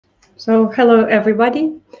So hello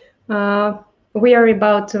everybody. Uh, we are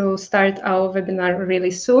about to start our webinar really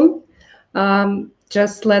soon.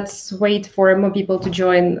 Just let's wait for more people to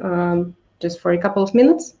join just for a couple of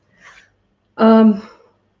minutes.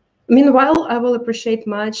 Meanwhile, I will appreciate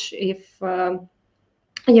much if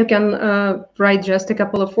you can write just a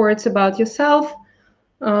couple of words about yourself,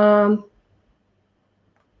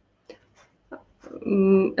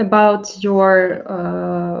 about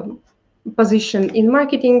your position in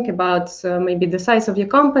marketing, about maybe the size of your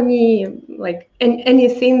company, like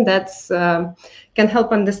anything that can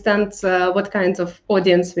help understand what kinds of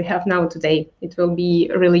audience we have now today. It will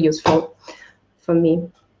be really useful for me.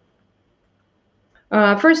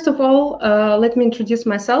 First of all, let me introduce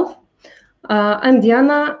myself. I'm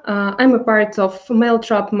Diana. I'm a part of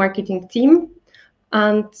Mailtrap marketing team.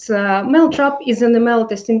 And Mailtrap is an email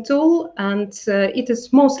testing tool, and it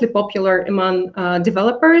is mostly popular among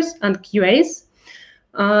developers and QAs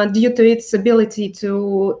due to its ability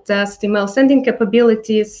to test email sending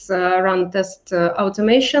capabilities, run test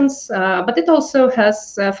automations, but it also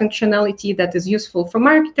has functionality that is useful for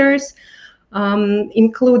marketers,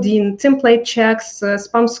 including template checks,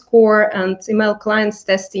 spam score, and email clients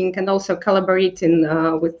testing, and also collaborating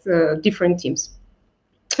with different teams.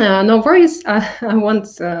 No worries, I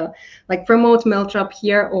won't like promote Mailtrap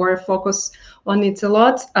here or focus on it a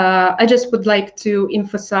lot. I just would like to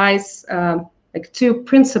emphasize like two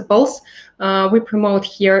principles we promote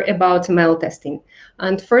here about email testing.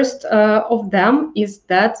 And first of them is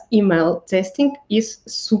that email testing is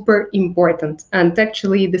super important. And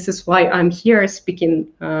actually, this is why I'm here speaking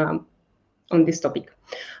on this topic.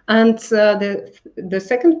 And the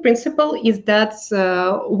second principle is that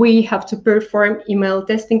we have to perform email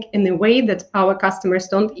testing in a way that our customers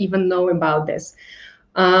don't even know about this.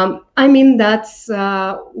 I mean that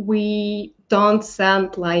we don't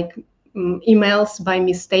send like emails by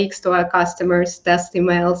mistakes to our customers, test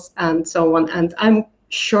emails, and so on. And I'm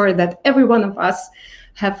sure that every one of us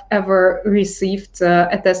have ever received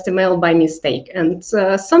a test email by mistake. And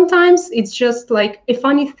sometimes it's just like a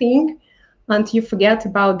funny thing, and you forget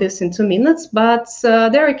about this in 2 minutes. But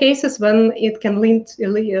there are cases when it can lead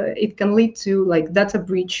to like data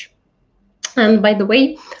breach. And by the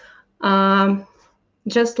way,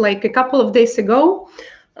 just like a couple of days ago,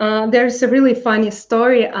 there's a really funny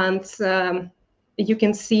story, and you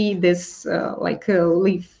can see this like a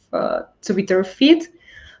live Twitter feed.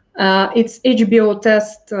 It's HBO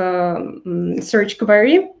test search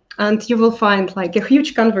query. And you will find like a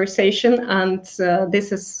huge conversation, and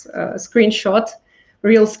this is a screenshot,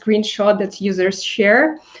 real screenshot that users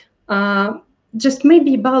share. Just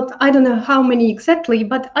maybe about, I don't know how many exactly,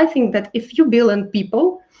 but I think that a few billion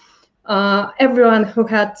people, everyone who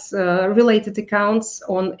had related accounts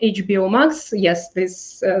on HBO Max, yes,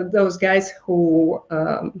 those guys who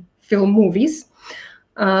film movies,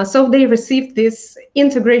 so they received this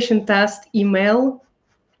integration test email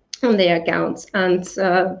on their accounts, and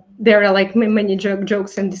there are like many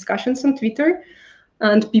jokes and discussions on Twitter,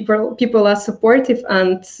 and people are supportive.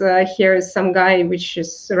 And here is some guy which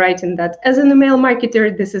is writing that as an email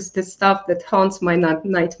marketer, this is the stuff that haunts my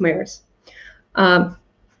nightmares.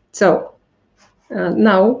 So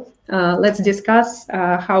now let's discuss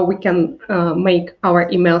how we can make our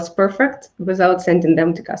emails perfect without sending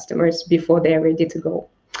them to customers before they are ready to go.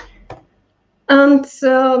 And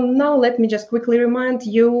now let me just quickly remind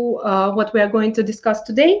you what we are going to discuss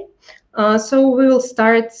today. So we will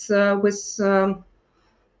start with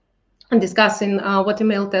discussing what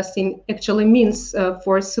email testing actually means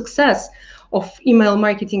for success of email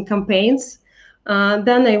marketing campaigns.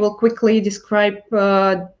 Then I will quickly describe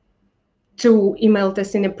two email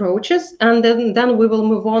testing approaches, and then we will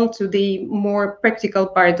move on to the more practical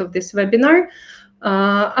part of this webinar.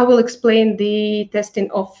 I will explain the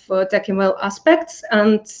testing of tech email aspects,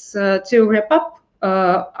 and to wrap up,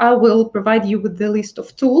 I will provide you with the list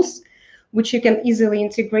of tools which you can easily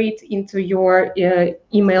integrate into your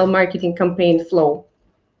email marketing campaign flow.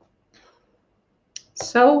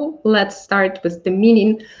 So let's start with the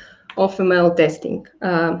meaning of email testing.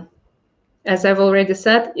 As I've already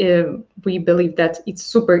said, we believe that it's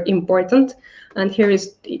super important, and here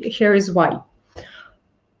is why.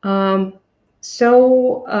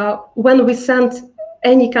 So when we send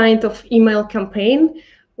any kind of email campaign,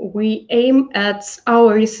 we aim at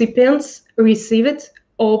our recipients receive it,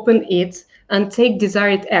 open it, and take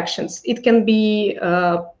desired actions. It can be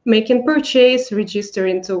making purchase,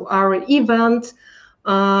 registering to our event,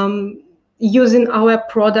 using our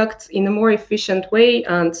product in a more efficient way,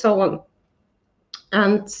 and so on.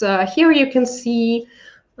 And here you can see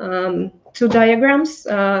two diagrams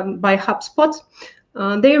by HubSpot.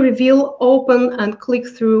 They reveal open and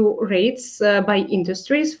click-through rates by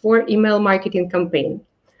industries for email marketing campaign.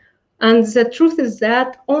 And the truth is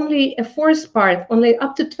that only a fourth part, only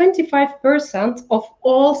up to 25% of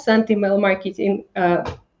all sent email marketing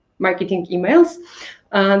emails,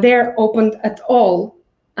 they are opened at all.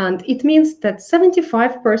 And it means that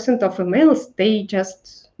 75% of emails, they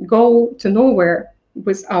just go to nowhere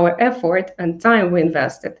with our effort and time we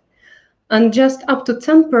invested. And just up to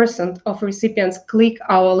 10% of recipients click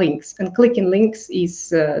our links, and clicking links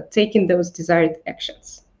is taking those desired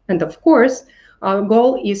actions. And of course, our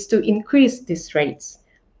goal is to increase these rates,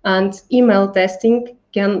 and email testing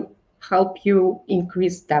can help you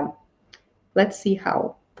increase them. Let's see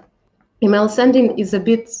how. Email sending is a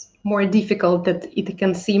bit more difficult than it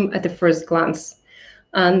can seem at the first glance.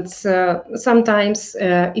 And sometimes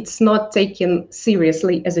it's not taken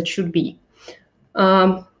seriously as it should be.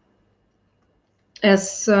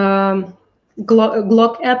 As Glock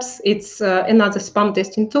apps, it's another spam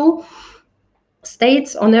testing tool,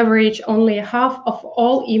 states on average only half of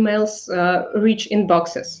all emails reach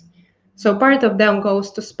inboxes. So part of them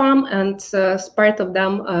goes to spam, and part of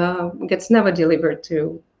them gets never delivered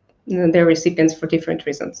to their recipients for different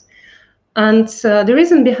reasons. And the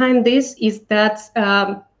reason behind this is that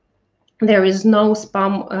there is no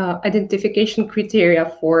spam identification criteria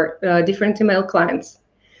for different email clients.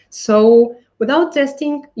 So without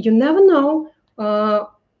testing, you never know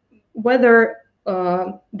whether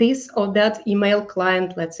this or that email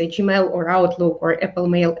client, let's say Gmail or Outlook or Apple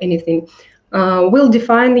Mail, anything, will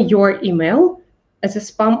define your email as a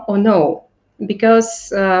spam or no.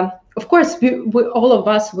 Because, of course, all of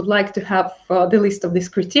us would like to have the list of these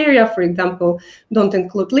criteria. For example, don't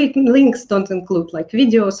include links, don't include like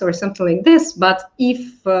videos or something like this. But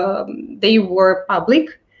if they were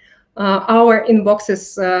public, our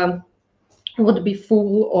inboxes would be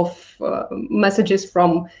full of messages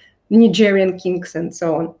from Nigerian kings and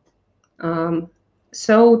so on.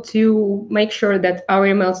 So to make sure that our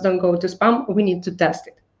emails don't go to spam, we need to test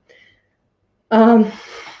it.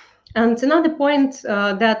 And another point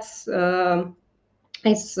that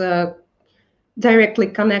is directly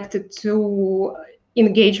connected to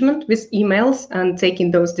engagement with emails and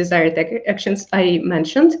taking those desired actions I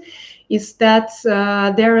mentioned is that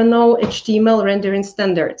there are no HTML rendering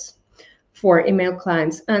standards for email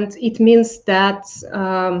clients. And it means that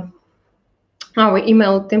our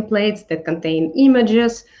email templates that contain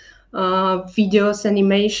images, videos,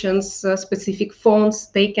 animations, specific fonts,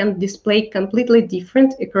 they can display completely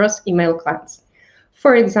different across email clients.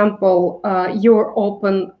 For example,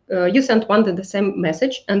 you send one and the same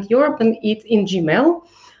message, and you open it in Gmail,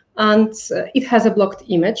 and it has a blocked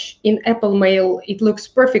image. In Apple Mail, it looks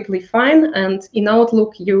perfectly fine, and in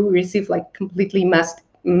Outlook, you receive like completely messed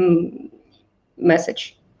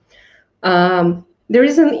message. The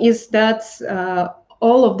reason is that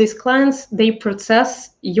all of these clients, they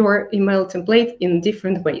process your email template in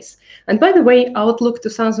different ways. And by the way, Outlook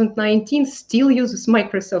 2019 still uses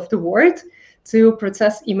Microsoft Word to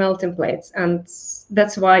process email templates. And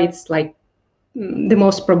that's why it's like the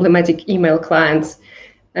most problematic email clients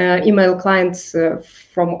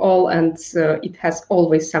from all, and it has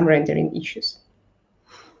always some rendering issues.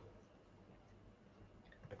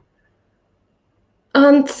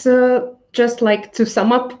 And just like to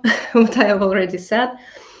sum up what I have already said,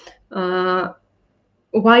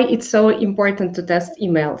 why it's so important to test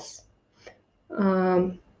emails.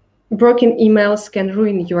 Broken emails can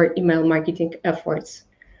ruin your email marketing efforts.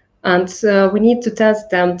 And we need to test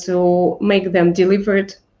them to make them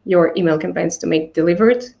delivered, your email campaigns to make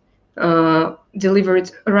delivered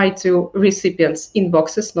right to recipients'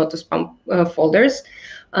 inboxes, not to spam folders,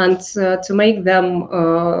 and to make them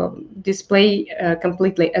display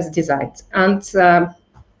completely as designed. And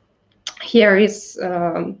here is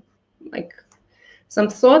like some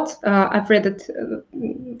thought. I've read it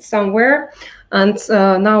somewhere, and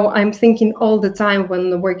now I'm thinking all the time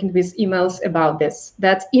when working with emails about this,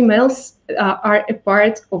 that emails are a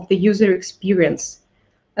part of the user experience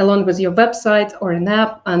along with your website or an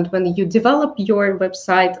app. And when you develop your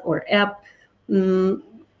website or app,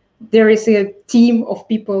 there is a team of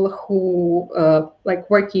people who like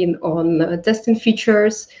working on testing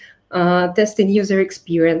features, testing user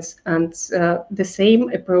experience, and the same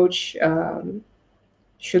approach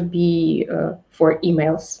should be for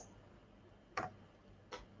emails.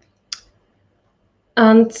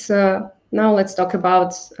 And now let's talk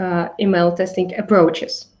about email testing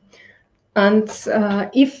approaches. And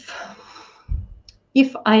if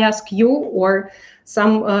I ask you or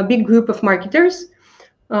some big group of marketers,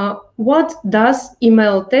 what does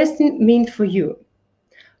email testing mean for you?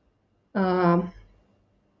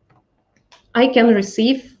 I can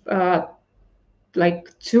receive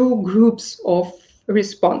like two groups of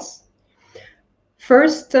response.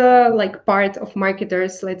 First, like part of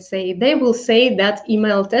marketers, let's say, they will say that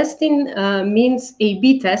email testing means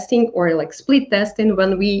A/B testing or like split testing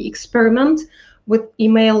when we experiment with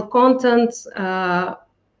email content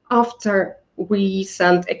after we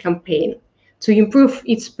send a campaign to improve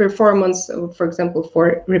its performance, for example,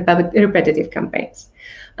 for repetitive campaigns.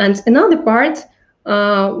 And another part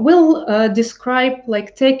will describe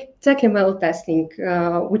like tech email testing,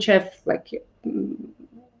 which I've like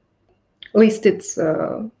listed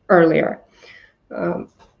earlier.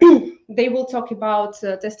 They will talk about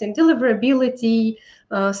testing deliverability,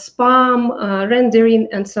 spam, rendering,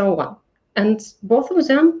 and so on. And both of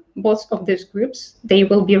these groups, they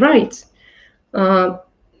will be right.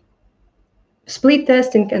 Split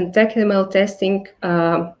testing and tech ML testing,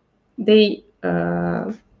 they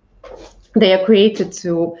are created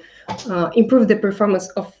to improve the performance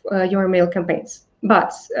of your mail campaigns.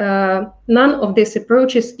 But none of these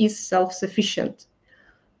approaches is self-sufficient.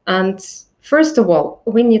 And first of all,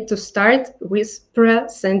 we need to start with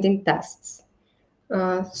pre-sending tests.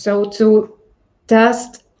 So to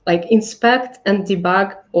test, like inspect and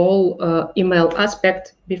debug all email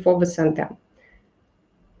aspects before we send them.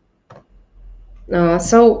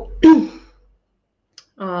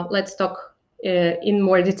 Let's talk in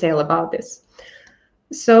more detail about this.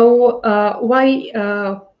 So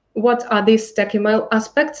what are these tech email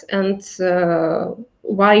aspects, and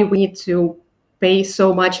why we need to pay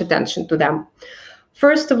so much attention to them?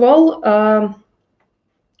 First of all,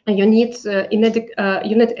 you need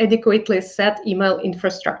adequately set email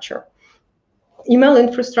infrastructure. Email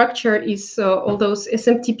infrastructure is all those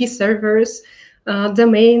SMTP servers,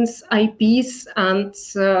 domains, IPs, and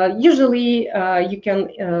usually you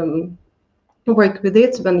can work with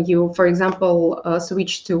it when you, for example,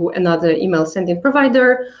 switch to another email sending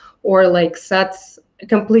provider, or like set a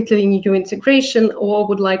completely new integration, or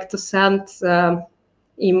would like to send,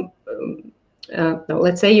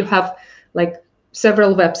 let's say you have like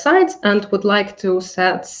several websites and would like to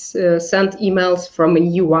send emails from a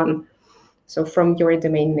new one, so from your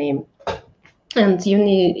domain name. And you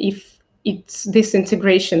need, if this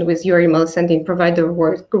integration with your email sending provider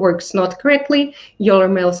works not correctly, your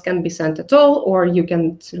emails can be sent at all, or you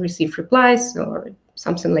can receive replies or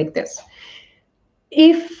something like this.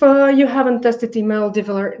 If you haven't tested email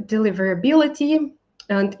deliverability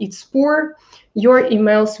and it's poor, your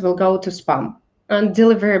emails will go to spam. And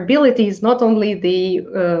deliverability is not only the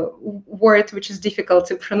word which is difficult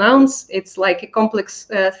to pronounce, it's like a complex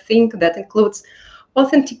thing that includes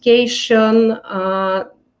authentication,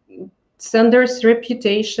 sender's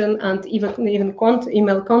reputation, and even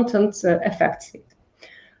email content affects it.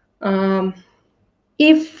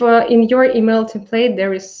 If in your email template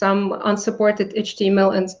there is some unsupported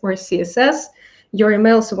HTML or CSS, your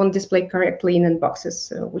emails won't display correctly in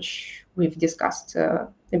inboxes, which we've discussed a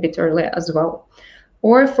bit earlier as well.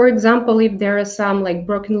 Or, for example, if there are some like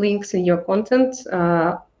broken links in your content,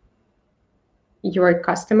 your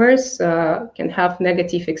customers can have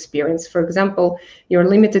negative experience. For example, your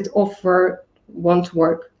limited offer won't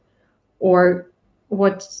work, or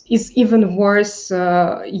what is even worse,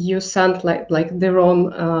 you sent like the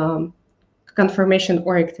wrong confirmation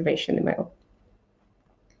or activation email.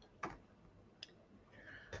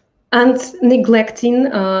 And neglecting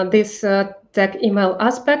these tech email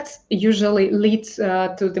aspects usually leads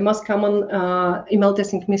to the most common email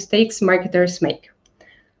testing mistakes marketers make.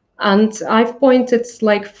 And I've pointed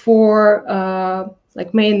like four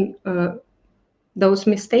like main those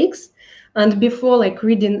mistakes. And before like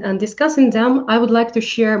reading and discussing them, I would like to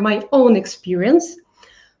share my own experience.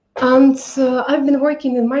 And I've been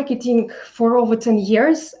working in marketing for over 10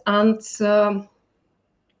 years, and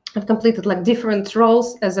I've completed like different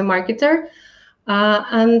roles as a marketer.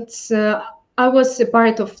 I was a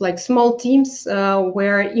part of like small teams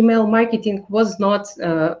where email marketing was not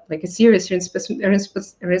like a serious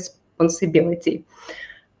responsibility.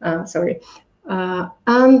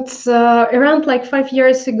 Around like 5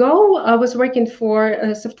 years ago, I was working for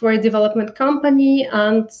a software development company,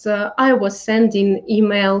 and I was sending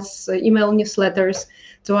email newsletters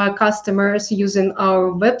to our customers using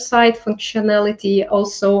our website functionality.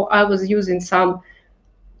 Also, I was using some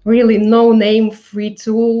really no-name free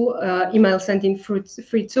tool, email sending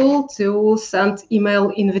free tool, to send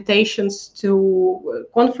email invitations to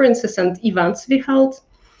conferences and events we held.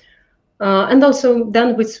 And also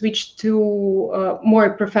then we switched to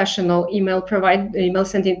more professional email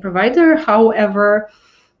sending provider. However,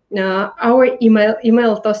 our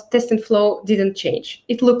email testing flow didn't change.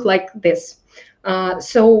 It looked like this.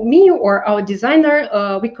 So me or our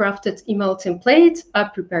designer, we crafted email template,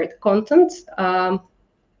 prepared content,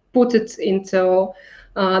 put it into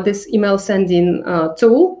this email sending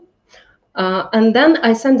tool, and then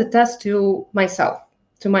I send the test to myself,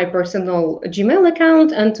 to my personal Gmail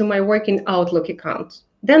account and to my working Outlook account.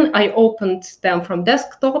 Then I opened them from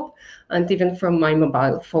desktop and even from my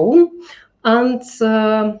mobile phone. And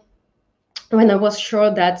when I was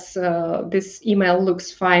sure that this email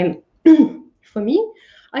looks fine for me,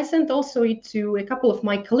 I sent also it to a couple of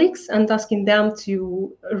my colleagues and asking them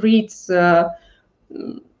to read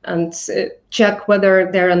and check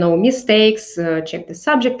whether there are no mistakes, check the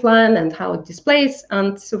subject line and how it displays.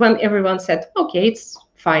 And when everyone said, okay, it's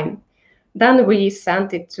fine, then we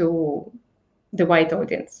sent it to the wide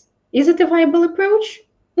audience. Is it a viable approach?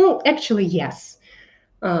 Well, actually, yes.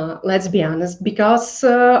 Let's be honest, because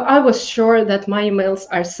I was sure that my emails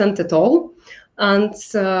are sent at all. And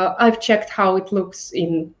I've checked how it looks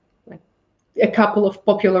in like, a couple of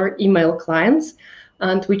popular email clients,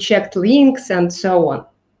 and we checked links and so on.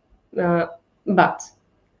 But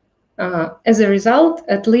as a result,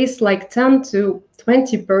 at least like 10 to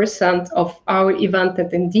 20% of our event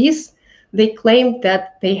attendees, they claimed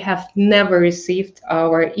that they have never received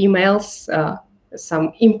our emails,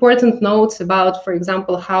 some important notes about, for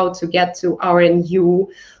example, how to get to our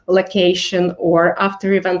new location or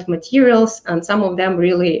after event materials, and some of them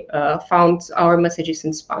really found our messages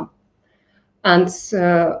in spam. And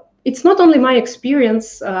it's not only my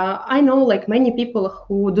experience. I know like many people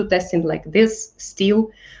who do testing like this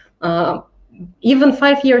still. Even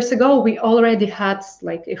 5 years ago, we already had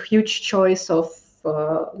like a huge choice of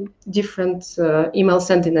different email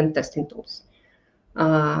sending and testing tools.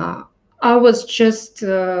 I was just,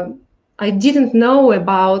 I didn't know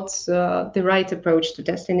about the right approach to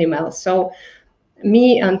testing emails. So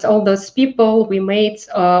me and all those people, we made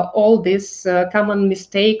all these common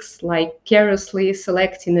mistakes, like carelessly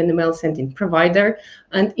selecting an email sending provider.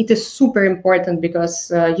 And it is super important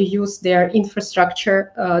because you use their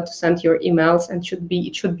infrastructure to send your emails, and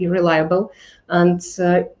it should be reliable. And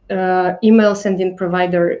email sending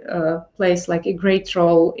provider plays like a great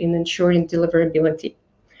role in ensuring deliverability.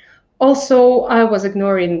 Also, I was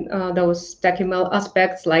ignoring those tech email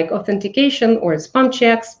aspects like authentication or spam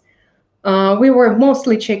checks. We were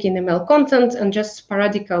mostly checking email content and just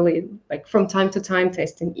sporadically, like from time to time,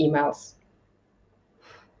 testing emails.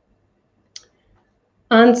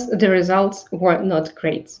 And the results were not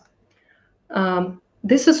great.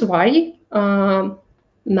 This is why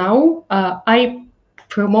now I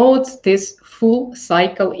promote this full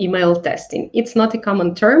cycle email testing. It's not a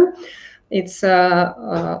common term. It's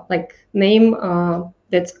like name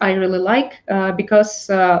that I really like because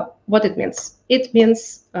what it means. It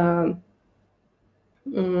means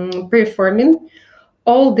performing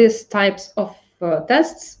all these types of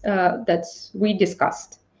tests that we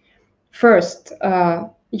discussed. First,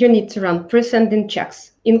 you need to run pre-sending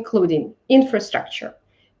checks, including infrastructure,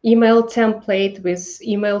 email template with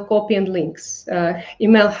email copy and links,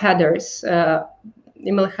 email headers.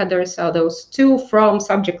 Email headers are those to, from,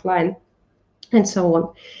 subject line, and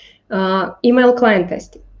so on. Email client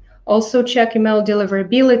testing. Also check email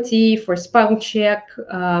deliverability for spam check,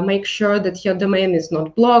 make sure that your domain is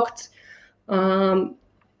not blocked.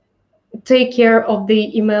 Take care of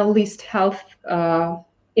the email list health.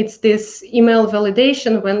 It's this email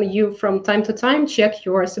validation when you from time to time check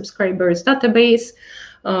your subscribers database,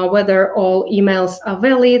 whether all emails are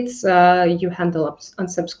valid, you handle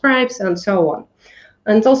unsubscribes and so on.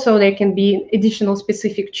 And also there can be additional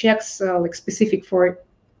specific checks like specific for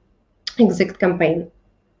exact campaign.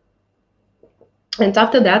 And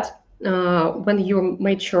after that, when you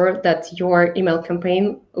made sure that your email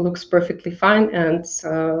campaign looks perfectly fine and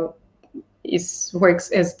works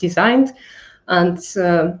as designed, and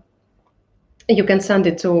you can send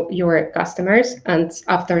it to your customers. And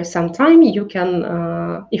after some time, you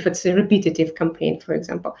can, if it's a repetitive campaign, for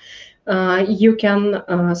example, you can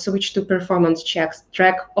switch to performance checks,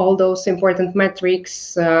 track all those important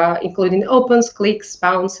metrics, including opens, clicks,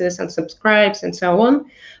 bounces, and subscribes, and so on,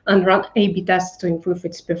 and run A/B tests to improve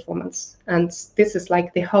its performance. And this is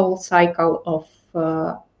like the whole cycle of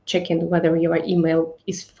checking whether your email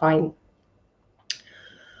is fine.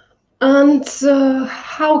 And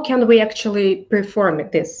how can we actually perform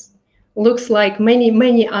this? Looks like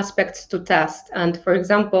many aspects to test. And for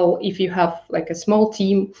example, if you have like a small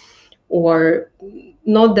team or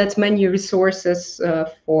not that many resources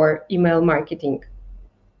for email marketing,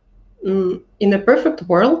 in a perfect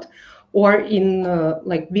world, or in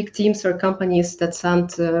like big teams or companies that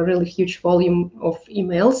send a really huge volume of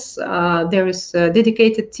emails, there is a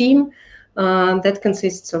dedicated team that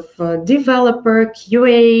consists of developer,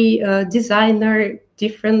 QA, designer,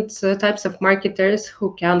 different types of marketers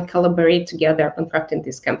who can collaborate together on crafting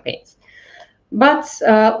these campaigns. But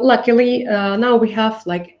luckily, now we have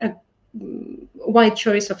like a wide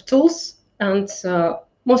choice of tools, and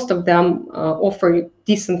most of them offer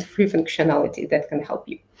decent free functionality that can help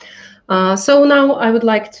you. So now I would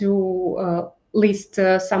like to list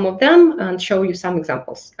some of them and show you some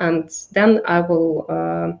examples, and then I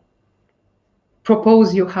will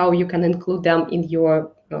propose you how you can include them in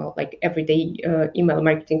your like everyday email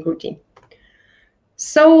marketing routine.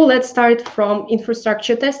 So let's start from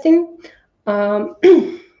infrastructure testing.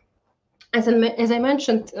 As I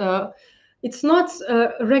mentioned, it's not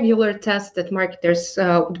a regular test that marketers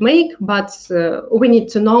would make, but we need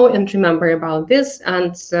to know and remember about this.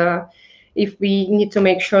 And if we need to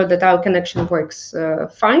make sure that our connection works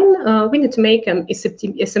fine, we need to make an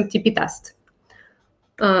SMTP test.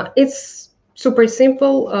 It's super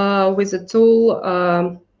simple with a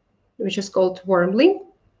tool which is called Warmly.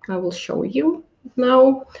 I will show you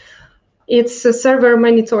now. It's a server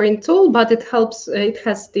monitoring tool, but it helps. It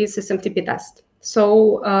has this SMTP test.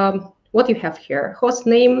 So what you have here, host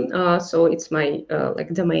name. So it's my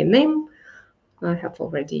like domain name. I have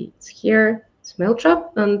already, it's here. It's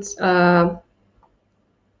Mailtrap, and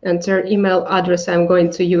enter email address I'm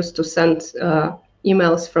going to use to send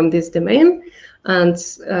emails from this domain, and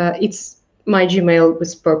it's my Gmail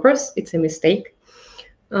with purpose. It's a mistake.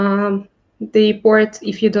 The port,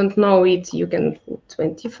 if you don't know it, you can put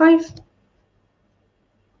 25.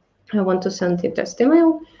 I want to send a test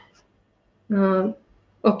email.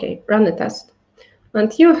 Okay, run a test.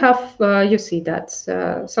 And you have, you see that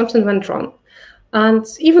something went wrong. And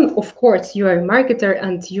even, of course, you are a marketer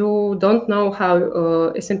and you don't know how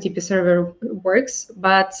SMTP server works,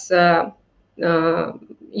 but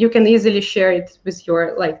you can easily share it with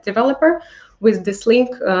your like developer with this link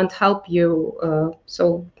and help you.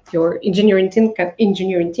 So your engineering team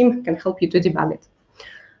can help you to debug it.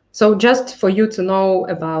 So just for you to know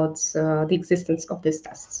about the existence of these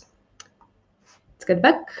tests. Let's get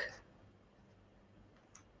back.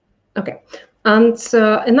 Okay, and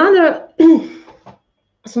another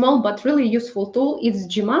small but really useful tool is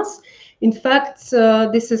Gmas. In fact,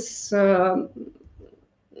 this is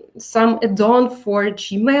some add-on for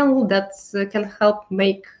Gmail that can help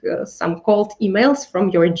make some cold emails from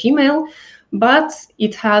your Gmail, but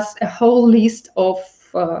it has a whole list of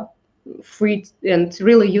free and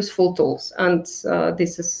really useful tools. And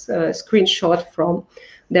this is a screenshot from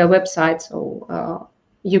their website, so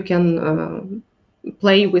you can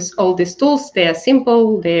play with all these tools. They are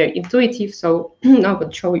simple, they are intuitive, so I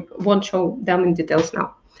won't show them in details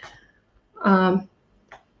now.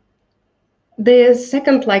 The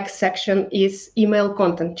second section is email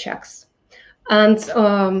content checks. And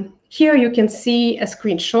here you can see a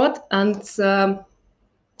screenshot, and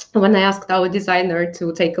when I asked our designer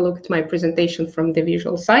to take a look at my presentation from the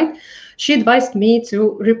visual side, she advised me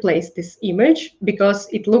to replace this image because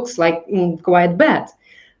it looks like quite bad.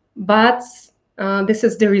 But this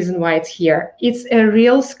is the reason why it's here. It's a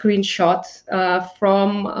real screenshot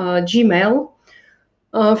from Gmail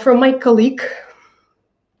from my colleague.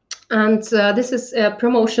 And this is a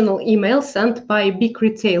promotional email sent by a big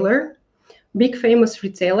retailer, big famous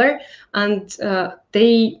retailer. And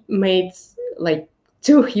they made like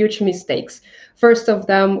two huge mistakes. First of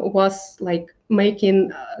them was like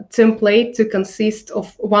making a template to consist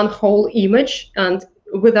of one whole image and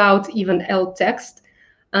without even alt text.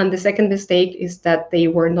 And the second mistake is that they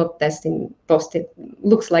were not testing Post-it.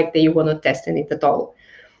 Looks like they were not testing it at all.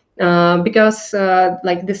 Because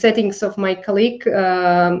like the settings of my colleague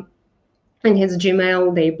in his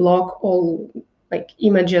Gmail, they block all like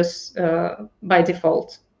images by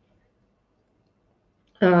default.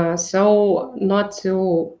 So not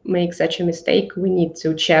to make such a mistake, we need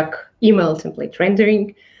to check email template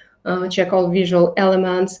rendering, check all visual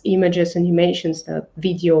elements, images, animations, the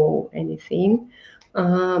video, anything.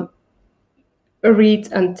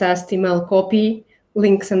 Read and test email copy,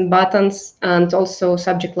 links and buttons, and also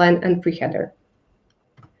subject line and pre-header.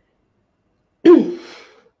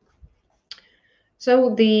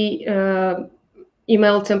 So the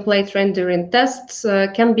email template rendering tests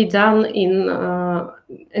can be done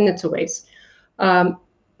in two ways.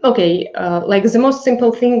 Okay, like the most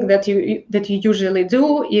simple thing that you usually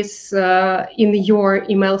do is in your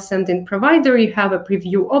email sending provider, you have a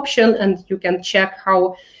preview option, and you can check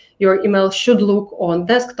how your email should look on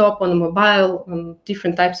desktop, on mobile, on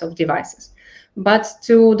different types of devices. But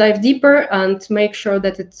to dive deeper and make sure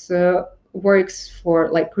that it works for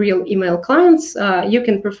like real email clients, you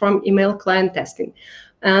can perform email client testing.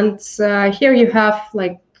 And here you have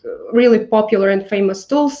like really popular and famous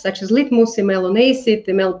tools such as Litmus, email on ACID,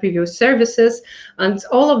 email preview services, and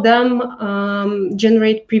all of them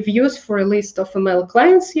generate previews for a list of email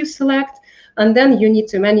clients you select, and then you need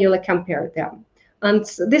to manually compare them. And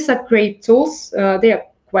these are great tools. They are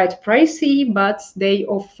quite pricey, but they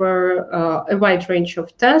offer a wide range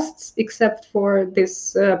of tests except for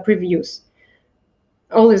these previews.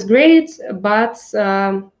 All is great, but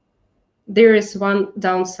there is one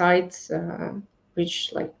downside,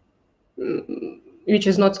 which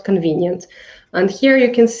is not convenient. And here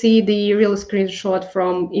you can see the real screenshot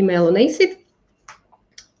from email on ACID,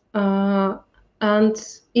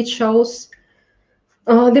 and it shows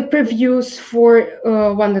the previews for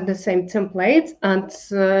one and the same template. And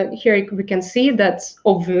here we can see that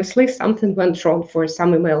obviously something went wrong for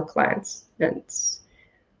some email clients. And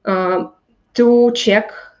to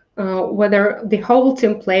check whether the whole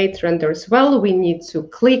template renders well, we need to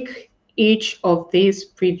click each of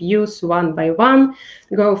these previews one by one,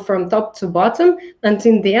 go from top to bottom, and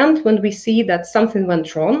in the end, when we see that something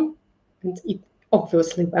went wrong, and it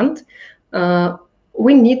obviously went,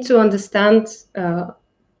 we need to understand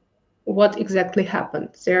what exactly happened.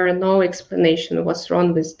 There are no explanation of what's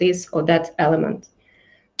wrong with this or that element.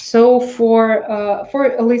 So for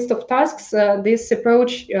a list of tasks, this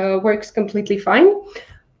approach works completely fine.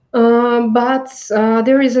 But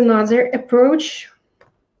there is another approach.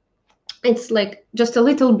 It's like just a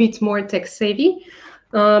little bit more tech savvy,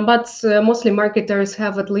 but mostly marketers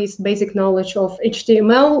have at least basic knowledge of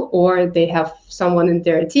HTML, or they have someone in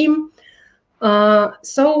their team.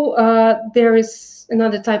 So there is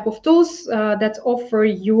another type of tools that offer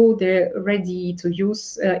you the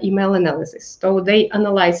ready-to-use email analysis. So they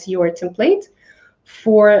analyze your template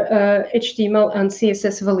for HTML and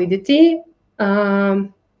CSS validity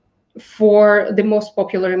for the most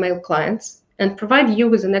popular email clients and provide you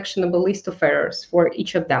with an actionable list of errors for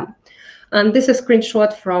each of them. And this is a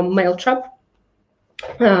screenshot from Mailtrap.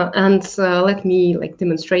 And let me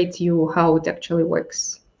demonstrate to you how it actually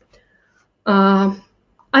works.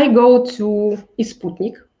 I go to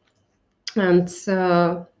eSputnik, and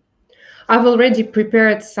I've already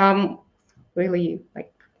prepared some really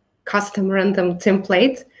custom random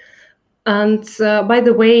template. And by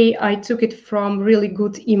the way, I took it from really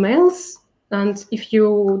good emails. And if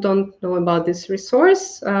you don't know about this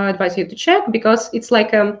resource, I advise you to check, because it's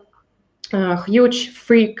like a huge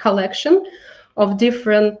free collection of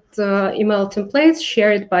different email templates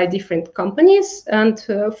shared by different companies. And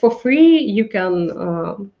for free, you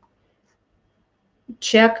can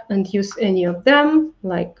check and use any of them,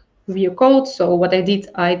 like view code. So what I did,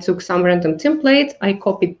 I took some random template, I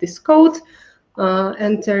copied this code,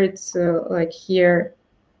 entered here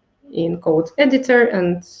in code editor,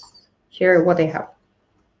 and here what I have.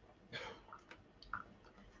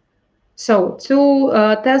 So to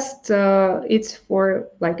test it's for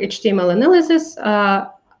HTML analysis,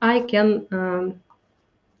 I can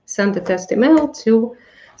send a test email to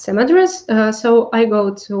some address. So I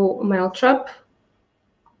go to Mailtrap.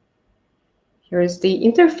 Here is the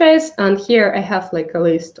interface, and here I have a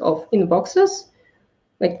list of inboxes,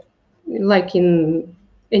 like in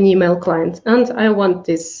an email client, and I want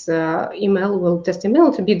this test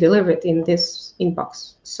email to be delivered in this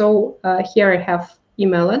inbox. So here I have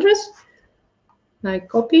email address. I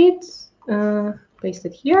copy it, paste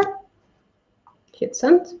it here, hit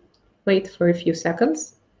send, wait for a few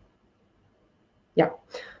seconds. Yeah,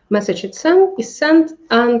 message is sent,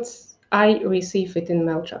 and I receive it in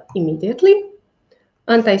Mailtrap immediately.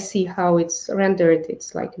 And I see how it's rendered.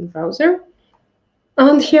 It's like in browser.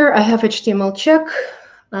 And here I have HTML check,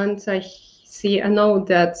 and I know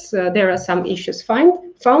that there are some issues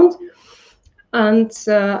found. And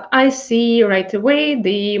I see right away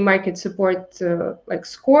the market support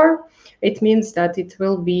score. It means that it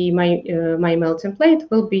will be my email template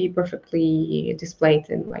will be perfectly displayed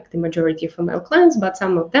in the majority of email clients, but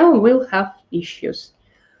some of them will have issues.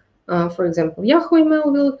 For example, Yahoo email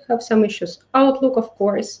will have some issues, Outlook, of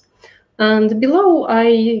course. And below,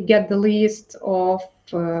 I get the list of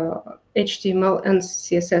HTML and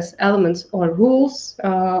CSS elements or rules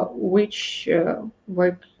which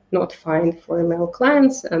work not fine for email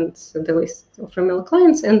clients, and the list of email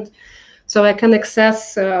clients. And so I can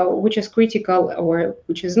access which is critical or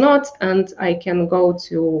which is not, and I can go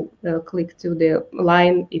to click to the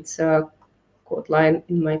line. It's a code line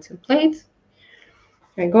in my template.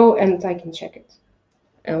 I go and I can check it.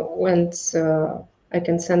 And I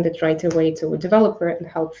can send it right away to a developer and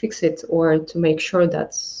help fix it, or to make sure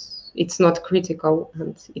that it's not critical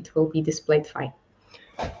and it will be displayed fine.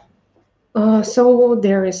 So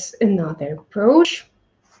there is another approach.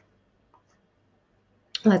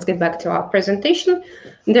 let's get back to our presentation.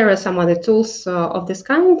 There are some other tools of this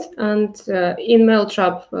kind, and in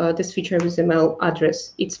Mailtrap, this feature with email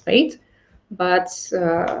address, it's paid, but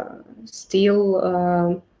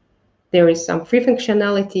still there is some free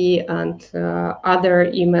functionality, and other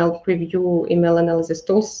email preview, email analysis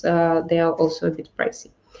tools, they are also a bit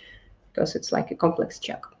pricey because it's like a complex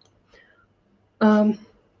check.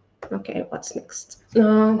 Okay, what's next?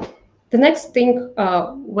 The next thing,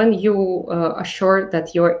 when you are sure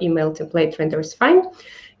that your email template renders fine,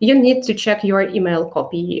 you need to check your email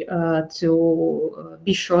copy to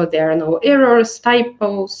be sure there are no errors,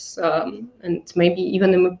 typos, and maybe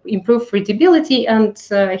even improve readability. And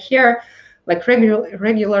here, like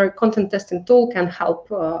regular content testing tool can help.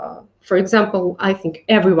 For example, I think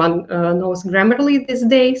everyone knows Grammarly these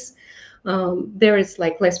days. There is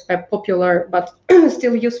like less popular but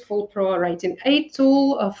still useful Pro Writing 8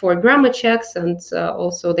 tool for grammar checks, and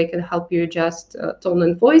also they can help you adjust tone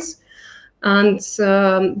and voice. And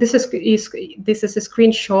this is a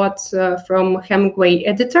screenshot from Hemingway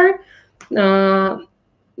editor.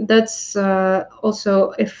 That's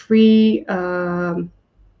also a free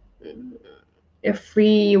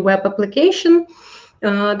web application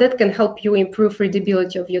that can help you improve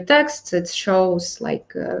readability of your text. It shows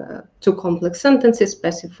like two complex sentences,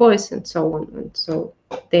 passive voice, and so on. And so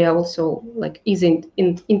they are also like easy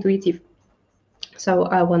and intuitive. So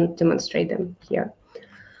I want to demonstrate them here.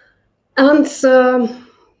 And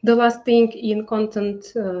the last thing in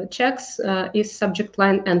content checks is subject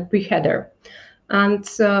line and pre-header. And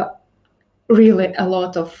really a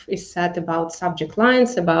lot of is said about subject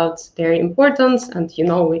lines, about their importance, and you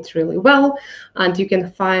know it really well. And you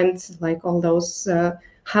can find like all those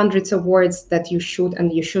hundreds of words that you should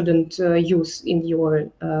and you shouldn't use in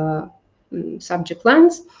your subject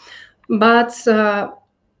lines. But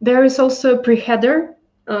there is also a pre-header,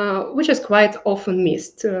 which is quite often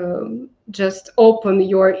missed. Just open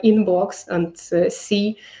your inbox and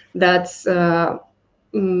see that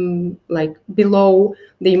like below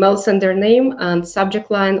the email sender name and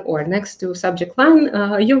subject line, or next to subject line,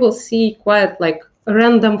 you will see quite like a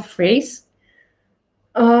random phrase.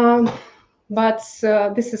 But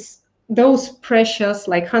this is those precious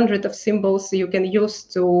like hundreds of symbols you can use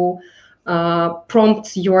to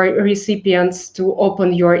prompt your recipients to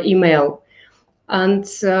open your email. And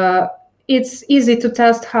it's easy to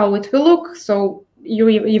test how it will look. So you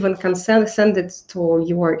even can send it to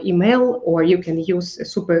your email, or you can use a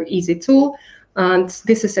super easy tool. And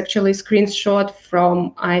this is actually a screenshot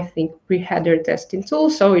from, I think, pre-header testing tool.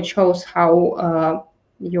 So it shows how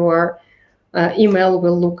your email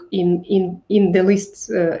will look in the lists,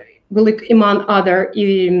 will look among other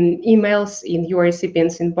emails in your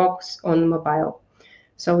recipient's inbox on mobile.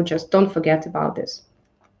 So just don't forget about this.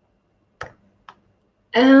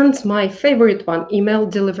 And my favorite one, email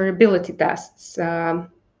deliverability tests.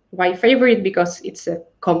 Why favorite? Because it's a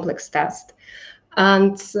complex test.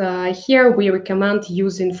 And here we recommend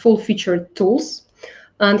using full-featured tools.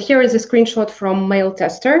 And here is a screenshot from Mail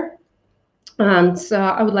Tester. And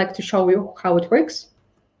I would like to show you how it works.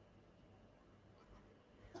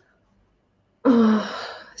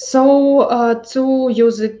 So to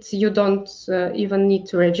use it, you don't even need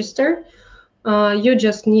to register. You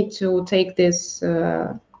just need to take this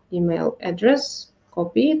email address,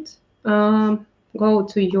 copy it, go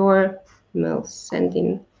to your email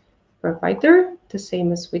sending provider, the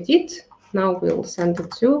same as we did. Now we'll send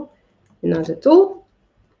it to another tool.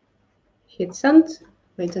 Hit send,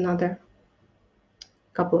 wait another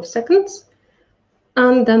couple of seconds,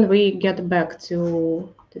 and then we get back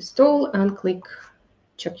to this tool and click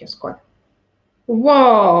check your score.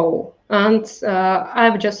 Wow! And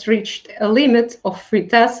I've just reached a limit of free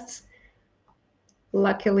tests.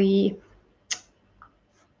 Luckily,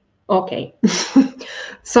 okay.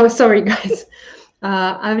 So sorry, guys.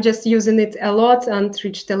 I'm just using it a lot and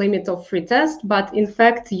reached the limit of free test. But in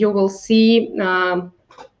fact, you will see, and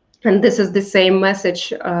this is the same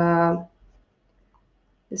message.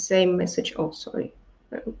 Oh, sorry.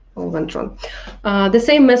 All went wrong. The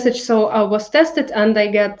same message. So I was tested and I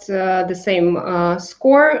get the same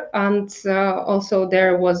score. And also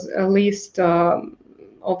there was a list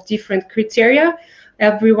of different criteria.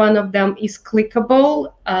 Every one of them is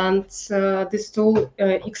clickable, and this tool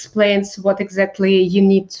explains what exactly you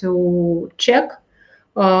need to check,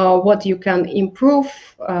 what you can improve,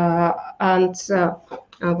 and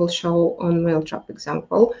I will show on Mailtrap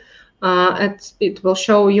example. It will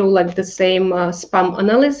show you like the same spam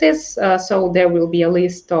analysis. So there will be a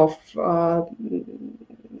list of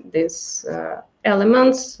these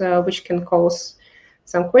elements which can cause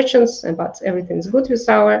some questions, but everything is good with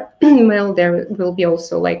our mail. There will be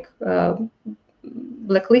also like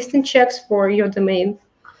blacklisting checks for your domain,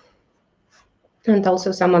 and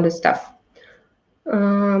also some other stuff.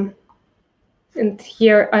 And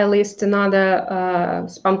here I list another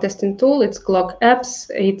spam testing tool. It's Clock Apps.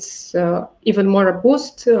 It's even more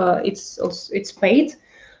robust. It's paid,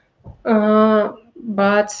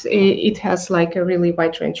 but it has like a really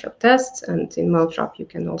wide range of tests. And in Mailtrap, you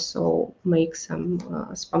can also make some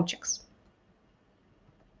spam checks.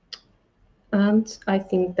 And I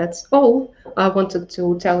think that's all I wanted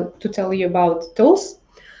to tell you about tools.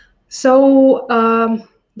 So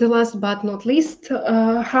the last but not least,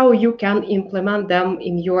 how you can implement them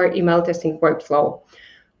in your email testing workflow.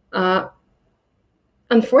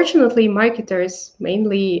 Unfortunately, marketers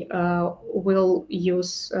mainly will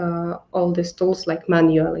use all these tools like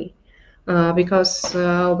manually, because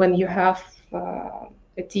when you have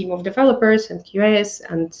a team of developers and QAs,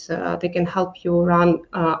 and they can help you run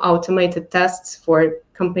automated tests for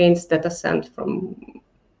campaigns that are sent from,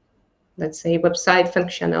 let's say, website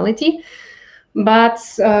functionality. But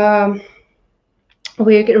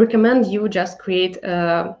we recommend you just create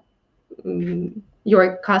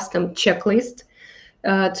your custom checklist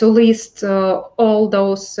to list all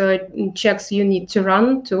those checks you need to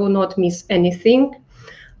run to not miss anything,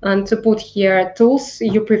 and to put here tools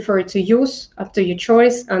you prefer to use up to your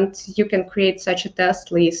choice. And you can create such a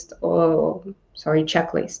test list, or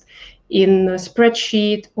checklist, in a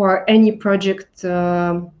spreadsheet or any project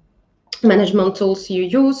management tools you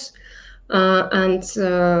use, and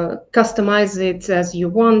customize it as you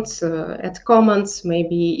want, add comments,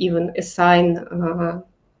 maybe even assign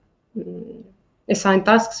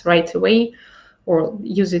tasks right away, or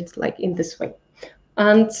use it like in this way.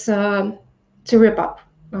 And to wrap up,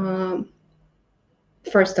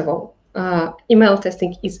 first of all, email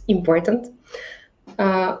testing is important.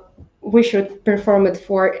 We should perform it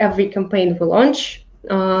for every campaign we launch.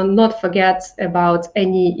 Not forget about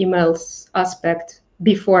any emails aspect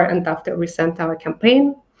before and after we send our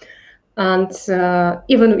campaign. And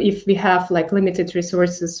even if we have like limited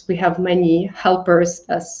resources, we have many helpers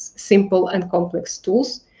as simple and complex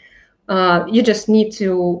tools. You just need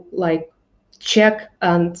to like check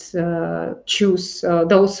and choose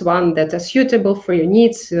those one that are suitable for your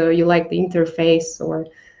needs. You like the interface, or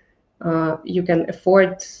you can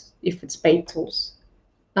afford if it's paid tools.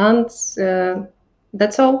 And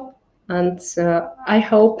that's all. And I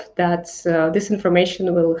hope that this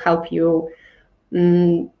information will help you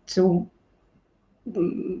to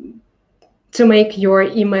make your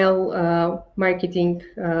email marketing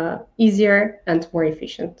easier and more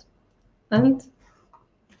efficient. And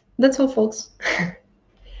that's all, folks.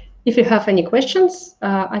 If you have any questions,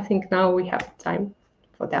 I think now we have time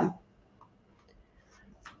for them.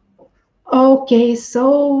 Okay,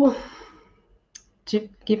 so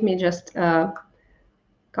give me just a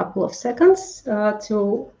couple of seconds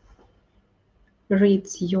to read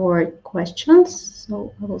your questions.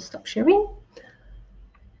 So I will stop sharing.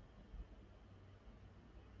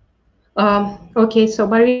 Okay, so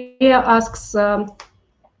Maria asks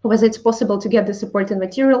whether it's possible to get the supporting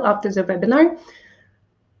material after the webinar.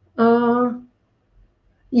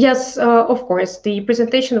 Yes, of course, the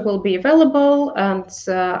presentation will be available, and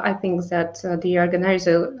I think that the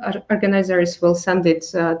organizers will send it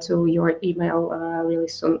to your email really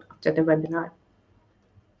soon after the webinar.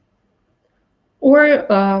 Or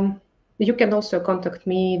you can also contact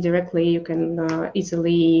me directly. You can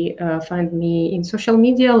easily find me in social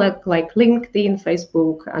media like LinkedIn,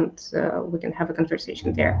 Facebook, and we can have a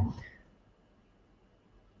conversation there.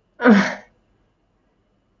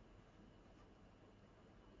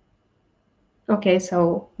 Okay,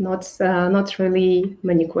 so not really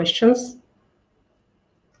many questions.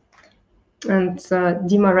 And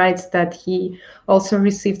Dima writes that he also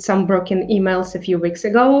received some broken emails a few weeks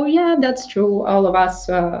ago. Yeah, that's true. All of us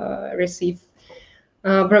receive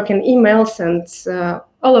broken emails, and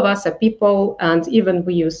all of us are people, and even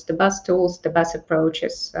we use the best tools, the best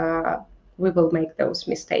approaches. We will make those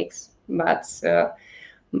mistakes, but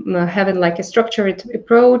having like a structured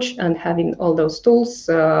approach and having all those tools,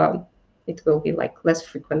 it will be like less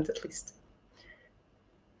frequent at least.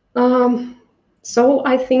 So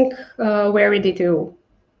I think we're ready to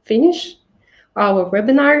finish our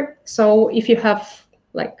webinar. So if you have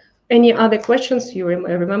like any other questions, you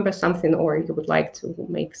remember something, or you would like to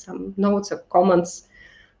make some notes or comments,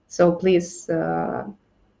 so please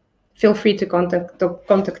feel free to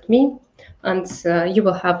contact me, and you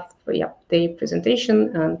will have the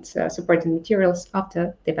presentation and supporting materials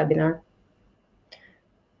after the webinar.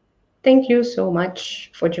 Thank you so much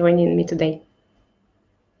for joining me today.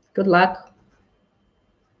 Good luck.